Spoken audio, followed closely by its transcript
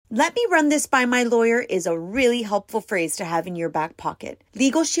Let me run this by my lawyer is a really helpful phrase to have in your back pocket.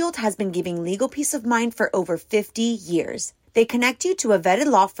 Legal Shield has been giving legal peace of mind for over 50 years. They connect you to a vetted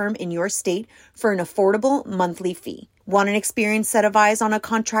law firm in your state for an affordable monthly fee. Want an experienced set of eyes on a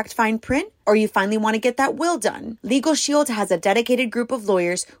contract fine print? Or you finally want to get that will done? Legal Shield has a dedicated group of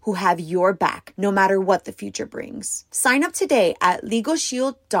lawyers who have your back, no matter what the future brings. Sign up today at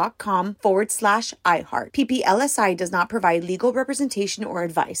LegalShield.com/iHeart. PPLSI does not provide legal representation or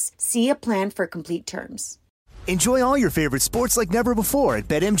advice. See a plan for complete terms. Enjoy all your favorite sports like never before at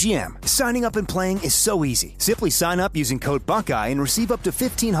BetMGM. Signing up and playing is so easy. Simply sign up using code Buckeye and receive up to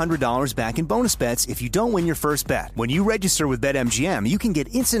 $1,500 back in bonus bets if you don't win your first bet. When you register with BetMGM, you can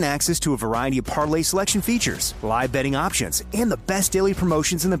get instant access to a variety of parlay selection features, live betting options, and the best daily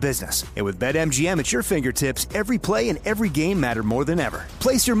promotions in the business. And with BetMGM at your fingertips, every play and every game matter more than ever.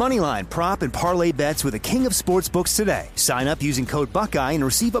 Place your moneyline, prop, and parlay bets with the king of sportsbooks today. Sign up using code Buckeye and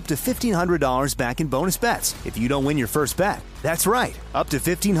receive up to $1,500 back in bonus bets if you don't win your first bet. That's right, up to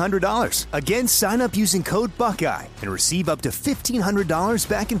 $1,500. Again, sign up using code Buckeye and receive up to $1,500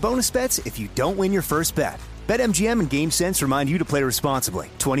 back in bonus bets if you don't win your first bet. BetMGM and GameSense remind you to play responsibly.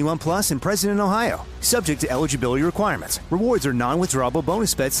 21 plus and present in Ohio. Subject to eligibility requirements. Rewards are non-withdrawable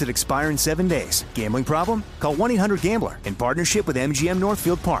bonus bets that expire in 7 days. Gambling problem? Call 1-800-GAMBLER in partnership with MGM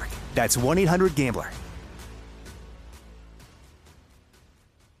Northfield Park. That's 1-800-GAMBLER.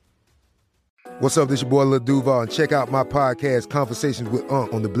 What's up, this your boy Lil Duval, and check out my podcast, Conversations with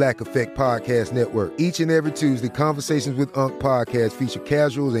Unc, on the Black Effect Podcast Network. Each and every Tuesday, Conversations with Unc podcast feature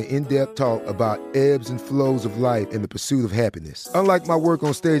casual and in-depth talk about ebbs and flows of life and the pursuit of happiness. Unlike my work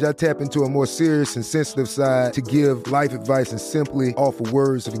on stage, I tap into a more serious and sensitive side to give life advice and simply offer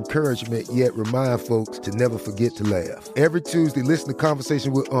words of encouragement, yet remind folks to never forget to laugh. Every Tuesday, listen to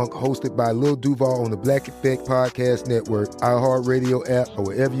Conversation with Unc, hosted by Lil Duval on the Black Effect Podcast Network, iHeartRadio app, or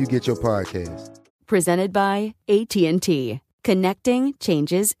wherever you get your podcasts. Presented by AT&T. Connecting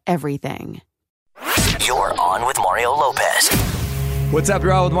changes everything. You're on with Mario Lopez. What's up,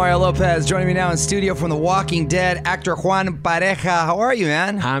 y'all? With Mario Lopez. Joining me now in studio from The Walking Dead, actor Juan Pareja. How are you,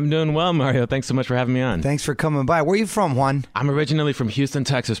 man? I'm doing well, Mario. Thanks so much for having me on. Thanks for coming by. Where are you from, Juan? I'm originally from Houston,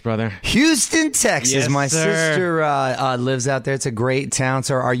 Texas, brother. Houston, Texas. Yes, My sir. sister lives out there. It's a great town.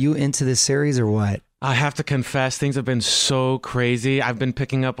 So are you into this series or what? I have to confess, things have been so crazy. I've been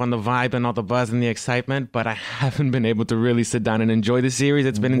picking up on the vibe and all the buzz and the excitement, but I haven't been able to really sit down and enjoy the series.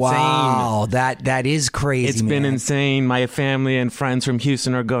 It's been insane. Wow, that is crazy. It's been insane. My family and friends from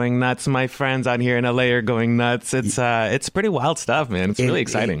Houston are going nuts. My friends out here in LA are going nuts. It's pretty wild stuff, man. It's really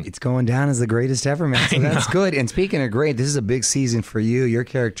exciting. It's going down as the greatest ever, man. So that's good. And speaking of great, this is a big season for you. Your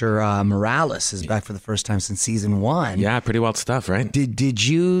character, Morales, is back for the first time since season 1. Yeah, pretty wild stuff, right? Did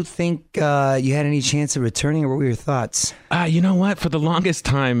you think you had any chance of returning, or what were your thoughts? You know what? For the longest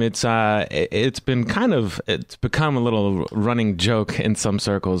time, it's become a little running joke in some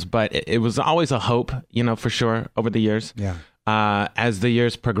circles, but it was always a hope, for sure, over the years. Yeah. As the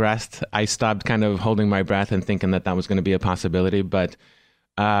years progressed, I stopped kind of holding my breath and thinking that was going to be a possibility. But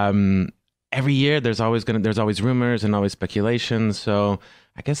every year, there's always rumors and always speculation. So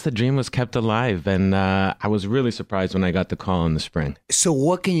I guess the dream was kept alive, and I was really surprised when I got the call in the spring. So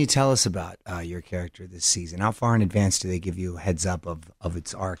what can you tell us about your character this season? How far in advance do they give you a heads up of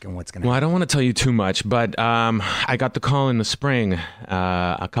its arc and what's going to happen? Well, I don't want to tell you too much, but I got the call in the spring,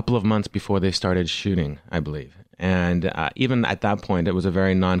 a couple of months before they started shooting, I believe. And even at that point, it was a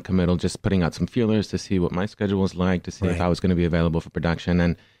very non-committal, just putting out some feelers to see what my schedule was like, to see if I was going to be available for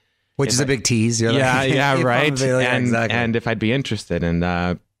production. Which is a big tease. You're right. Exactly. And if I'd be interested.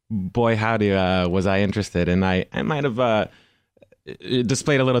 And boy, howdy, was I interested. And I might have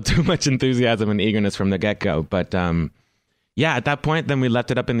displayed a little too much enthusiasm and eagerness from the get-go. But at that point, then we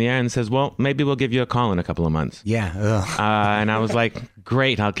left it up in the air and says, well, maybe we'll give you a call in a couple of months. Yeah. And I was like,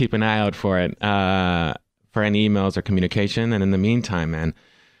 great, I'll keep an eye out for it, for any emails or communication. And in the meantime, man,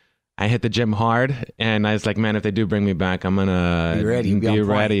 I hit the gym hard, and I was like, man, if they do bring me back, I'm going to be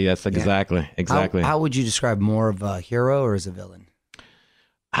ready. Yes, exactly. How would you describe more of a hero or as a villain?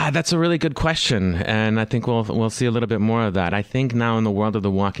 That's a really good question, and I think we'll see a little bit more of that. I think now in the world of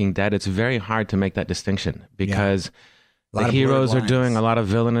The Walking Dead, it's very hard to make that distinction because the heroes are doing a lot of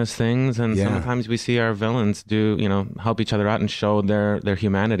villainous things, and sometimes we see our villains do, help each other out and show their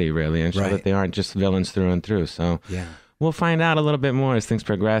humanity, really, and show that they aren't just villains through and through. So we'll find out a little bit more as things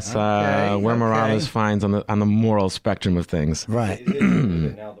progress, where Morales finds on the moral spectrum of things. Right.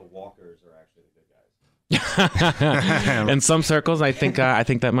 Now the walkers are actually the good guys. In some circles, I think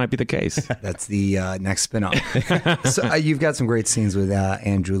that might be the case. That's the next spinoff. So you've got some great scenes with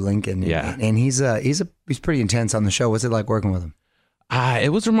Andrew Lincoln. Yeah, and he's pretty intense on the show. What's it like working with him?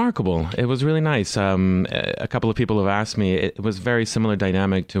 It was remarkable. It was really nice. A couple of people have asked me. It was very similar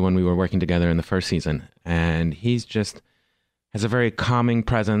dynamic to when we were working together in the first season. And he's just has a very calming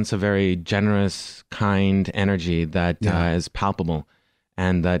presence, a very generous, kind energy that is palpable,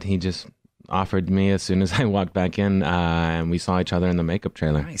 and that he just offered me as soon as I walked back in, and we saw each other in the makeup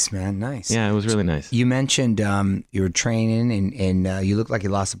trailer. Nice, man. Nice. Yeah, it was really nice. You mentioned you were training and you look like you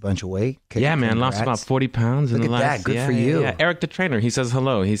lost a bunch of weight. Lost about 40 pounds in the last. That. Good for you. Yeah. Eric the trainer, he says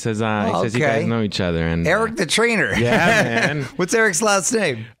hello. He says he says you guys know each other. And Eric the trainer. Yeah, man. What's Eric's last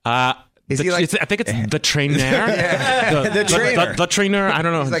name? Is he like? I think it's the trainer. The trainer. The trainer. I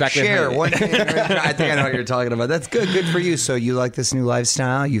don't know He's exactly. Like Cher. I think I know what you're talking about. That's good. Good for you. So you like this new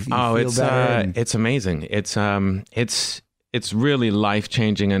lifestyle? You feel better? It's amazing. It's really life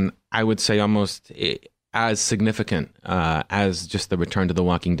changing, and I would say almost as significant as just the return to The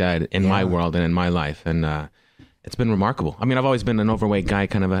Walking Dead in my world and in my life, and it's been remarkable. I mean, I've always been an overweight guy,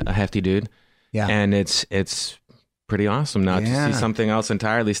 kind of a hefty dude, and it's pretty awesome now to see something else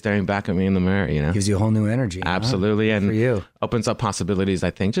entirely staring back at me in the mirror, you know. Gives you a whole new energy. Absolutely. Huh? And for you. Opens up possibilities,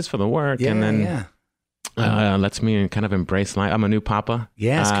 I think, just for the work. And then lets me kind of embrace life. I'm a new papa.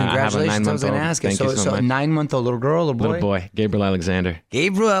 Yes, congratulations. I was going to ask you. So a 9-month-old little girl or boy? Little boy, Gabriel Alexander.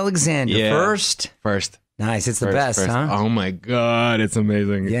 Gabriel Alexander. First. Nice. It's the best, huh? Oh, my God. It's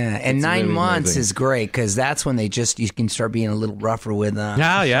amazing. Yeah. And it's 9 months is great because that's when you can start being a little rougher with them.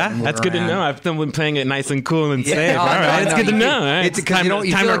 Yeah. That's good to know. I've been playing it nice and cool and safe. All right. It's good to know. Right? It's time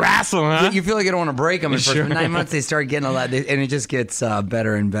to wrestle, huh? You feel like you don't want to break them at first. Sure. For 9 months, they start getting a lot, and it just gets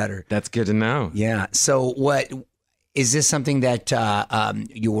better and better. That's good to know. Yeah. So what... Is this something that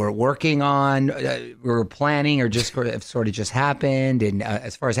you were working on, or planning, or just sort of just happened? And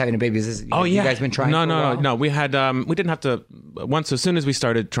as far as having a baby, is this? You guys been trying? No. We had we didn't have to. Once as soon as we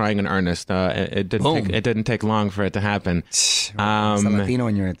started trying in earnest, it didn't take long for it to happen. It's a Latino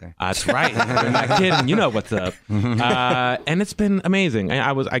in you right there. That's right. I'm not kidding. You know what's up. And it's been amazing.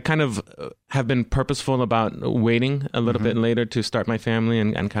 I kind of have been purposeful about waiting a little bit later to start my family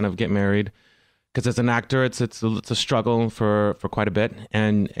and kind of get married. Because as an actor, it's a struggle for quite a bit,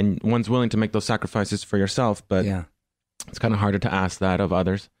 and one's willing to make those sacrifices for yourself, but it's kind of harder to ask that of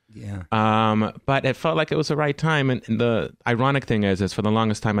others. Yeah. But it felt like it was the right time, and the ironic thing is for the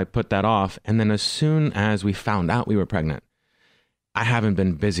longest time I put that off, and then as soon as we found out we were pregnant, I haven't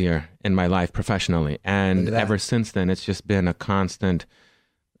been busier in my life professionally, and ever since then it's just been a constant.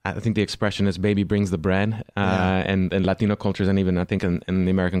 I think the expression is "baby brings the bread," and in Latino cultures, and even I think in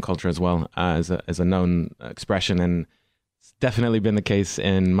the American culture as well, is a known expression, and it's definitely been the case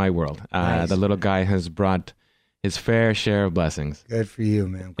in my world. Nice. The little guy has brought his fair share of blessings. Good for you,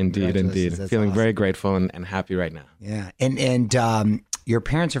 man. Indeed. That's Feeling awesome. very grateful and happy right now. Yeah, and your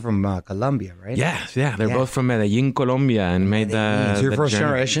parents are from Colombia, right? Yes, they're both from Medellin, Colombia, and made the so you're first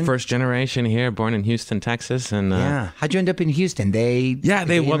generation. First generation here, born in Houston, Texas, and how'd you end up in Houston? They got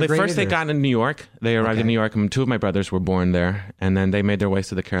in New York. They arrived in New York, and two of my brothers were born there, and then they made their ways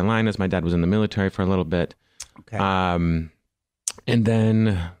to the Carolinas. My dad was in the military for a little bit. Okay. And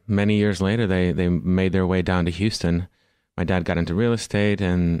then many years later, they made their way down to Houston. My dad got into real estate,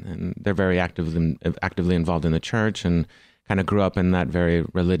 and they're very actively involved in the church, and kind of grew up in that very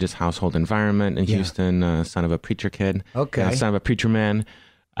religious household environment in Houston. Son of a preacher kid, son of a preacher man.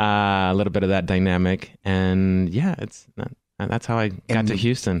 A little bit of that dynamic, and that's how I got to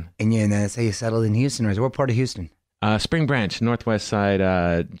Houston. And that's how you settled in Houston. Or what part of Houston? Spring Branch, northwest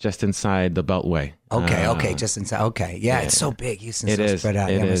side, just inside the Beltway. Okay, just inside. Okay, it's so big. Houston's so spread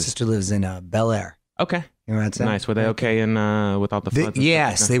out. My sister lives in Bel Air. Okay. You know what I'm saying? Nice. Were they okay in with all the floods?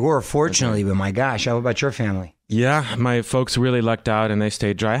 Yes, they were, fortunately. But my gosh, how about your family? Yeah, my folks really lucked out and they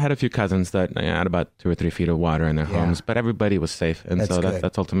stayed dry. I had a few cousins that had about 2 or 3 feet of water in their homes, but everybody was safe, and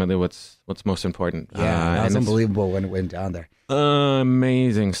that's ultimately what's most important. Yeah, that was unbelievable when it went down there.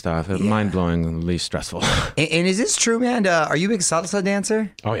 Amazing stuff. Mind-blowingly stressful. And is this true, man? Are you a big salsa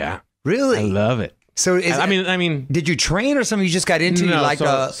dancer? Oh yeah, really? I love it. So I mean, did you train or something you just got into? No,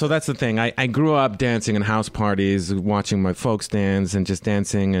 so that's the thing. I grew up dancing in house parties, watching my folks dance, and just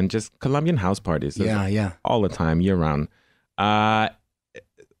dancing and just Colombian house parties. All the time, year round.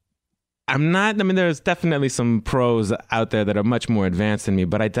 There's definitely some pros out there that are much more advanced than me,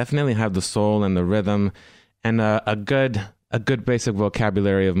 but I definitely have the soul and the rhythm and a good basic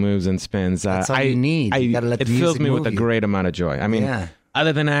vocabulary of moves and spins. That's all you need. You gotta let the it fills music me with move a great amount of joy. I mean,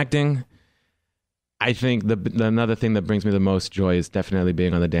 other than acting, I think another thing that brings me the most joy is definitely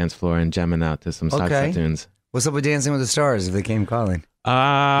being on the dance floor and jamming out to some salsa tunes. What's up with Dancing with the Stars if they came calling?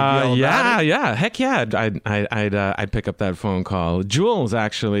 Yeah, heck yeah, I'd pick up that phone call. Jules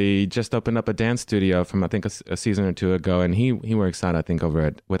actually just opened up a dance studio from I think a season or two ago, and he works out I think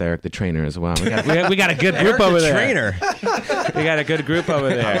over with Eric the Trainer as well. We got a good group over there. Trainer. We got a good group over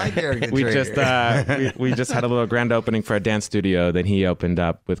there. I like Eric the Trainer. We just had a little grand opening for a dance studio that he opened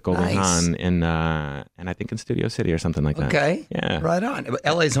up with Golden Han and I think in Studio City or something like that. Okay, yeah, right on.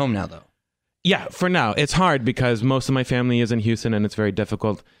 LA's home now though. Yeah, for now. It's hard because most of my family is in Houston and it's very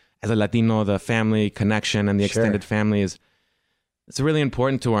difficult. As a Latino, the family connection and the extended family it's really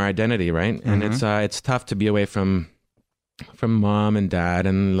important to our identity, right? And it's tough to be away from mom and dad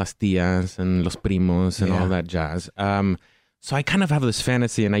and las tías and los primos and all that jazz. So I kind of have this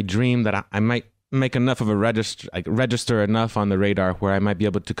fantasy and I dream that I might make enough of a register enough on the radar where I might be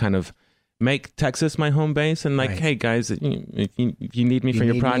able to kind of make Texas my home base and hey guys, if you need me for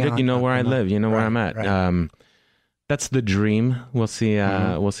your project, you know where I live, you know where I'm at. Right. That's the dream. We'll see.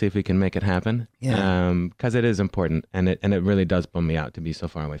 We'll see if we can make it happen. Yeah. Because it is important, and it really does bum me out to be so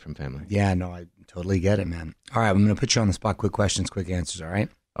far away from family. Yeah, no, I totally get it, man. All right, I'm going to put you on the spot. Quick questions, quick answers. All right.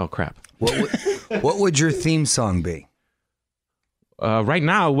 Oh crap. What would your theme song be? Right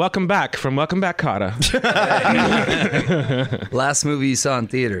now, Welcome Back from Welcome Back, Kotter. Last movie you saw in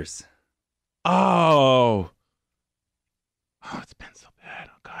theaters? Oh, it's been so bad.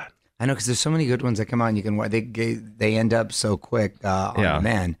 Oh God. I know because there's so many good ones that come out. And you can they end up so quick on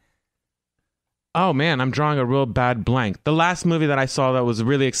demand. Oh man, I'm drawing a real bad blank. The last movie that I saw that was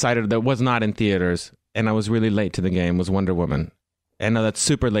really excited that was not in theaters and I was really late to the game was Wonder Woman. And that's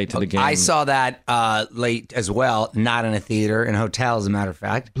super late to the game. I saw that late as well, not in a theater, in a hotel, as a matter of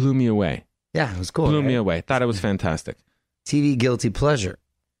fact. Blew me away. Yeah, it was cool. Blew me away. Thought it was fantastic. TV guilty pleasure.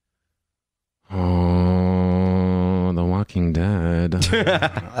 Oh, The Walking Dead.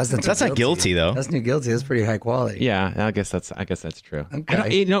 That's not guilty though. That's new guilty. That's pretty high quality. Yeah, I guess that's true.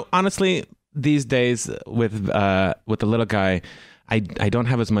 Okay. Honestly, these days with the little guy, I don't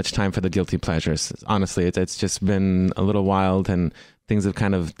have as much time for the guilty pleasures. Honestly, it's just been a little wild and things have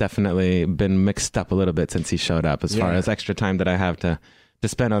kind of definitely been mixed up a little bit since he showed up as far as extra time that I have to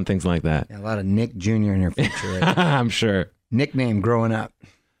spend on things like that. Yeah, a lot of Nick Jr. in your future. Right? I'm sure. Nickname growing up.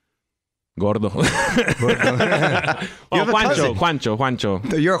 Gordo. Juancho.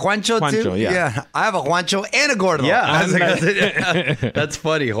 You're a Juancho too? Yeah. I have a Juancho and a Gordo. Yeah. That's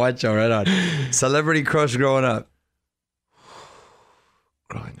funny. Juancho, right on. Celebrity crush growing up.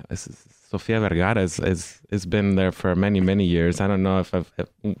 Sofia Vergara has been there for many, many years. I don't know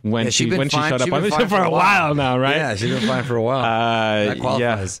when she showed up on this for a while now, right? Yeah, she's been fine for a while. That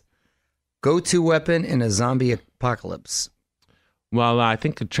qualifies. Go-to weapon in a zombie apocalypse. Well, I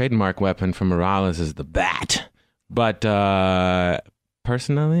think the trademark weapon for Morales is the bat. But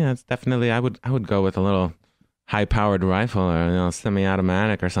personally, it's definitely I would go with a little high-powered rifle or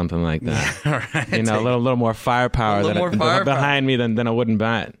semi-automatic or something like that. Yeah, right. A little more firepower behind me than a wooden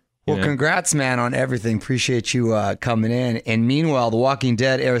bat. Well, congrats, man, on everything. Appreciate you coming in. And meanwhile, The Walking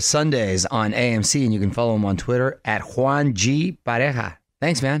Dead airs Sundays on AMC, and you can follow him on Twitter at Juan G. Pareja.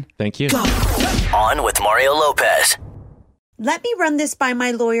 Thanks, man. Thank you. On with Mario Lopez. Let me run this by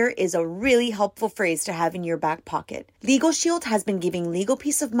my lawyer is a really helpful phrase to have in your back pocket. Legal Shield has been giving legal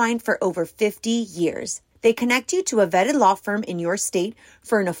peace of mind for over 50 years. They connect you to a vetted law firm in your state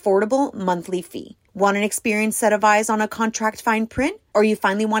for an affordable monthly fee. Want an experienced set of eyes on a contract fine print? Or you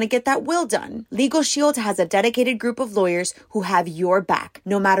finally want to get that will done? Legal Shield has a dedicated group of lawyers who have your back,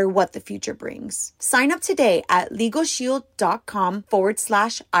 no matter what the future brings. Sign up today at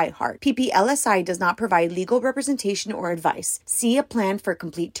LegalShield.com/iHeart. PPLSI does not provide legal representation or advice. See a plan for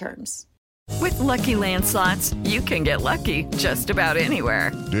complete terms. With Lucky Land Slots, you can get lucky just about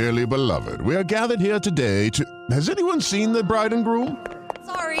anywhere. Dearly beloved, we are gathered here today to... Has anyone seen the bride and groom?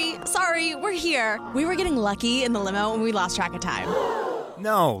 Sorry, we're here. We were getting lucky in the limo and we lost track of time.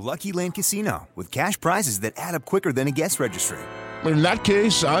 No, Lucky Land Casino, with cash prizes that add up quicker than a guest registry. In that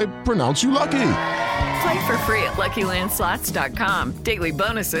case, I pronounce you lucky. Play for free at LuckyLandSlots.com. Daily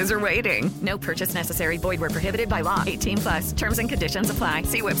bonuses are waiting. No purchase necessary. Void where prohibited by law. 18+. Terms and conditions apply.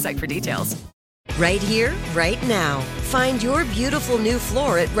 See website for details. Right here, right now. Find your beautiful new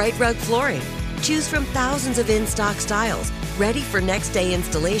floor at Right Rug Flooring. Choose from thousands of in-stock styles, ready for next day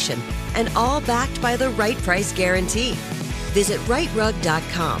installation, and all backed by the right price guarantee. Visit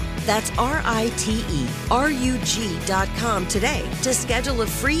rightrug.com. That's RITERUG.com today to schedule a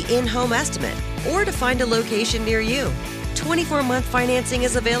free in-home estimate or to find a location near you. 24-month financing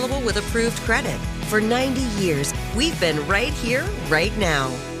is available with approved credit. For 90 years, we've been right here, right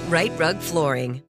now. Right Rug Flooring.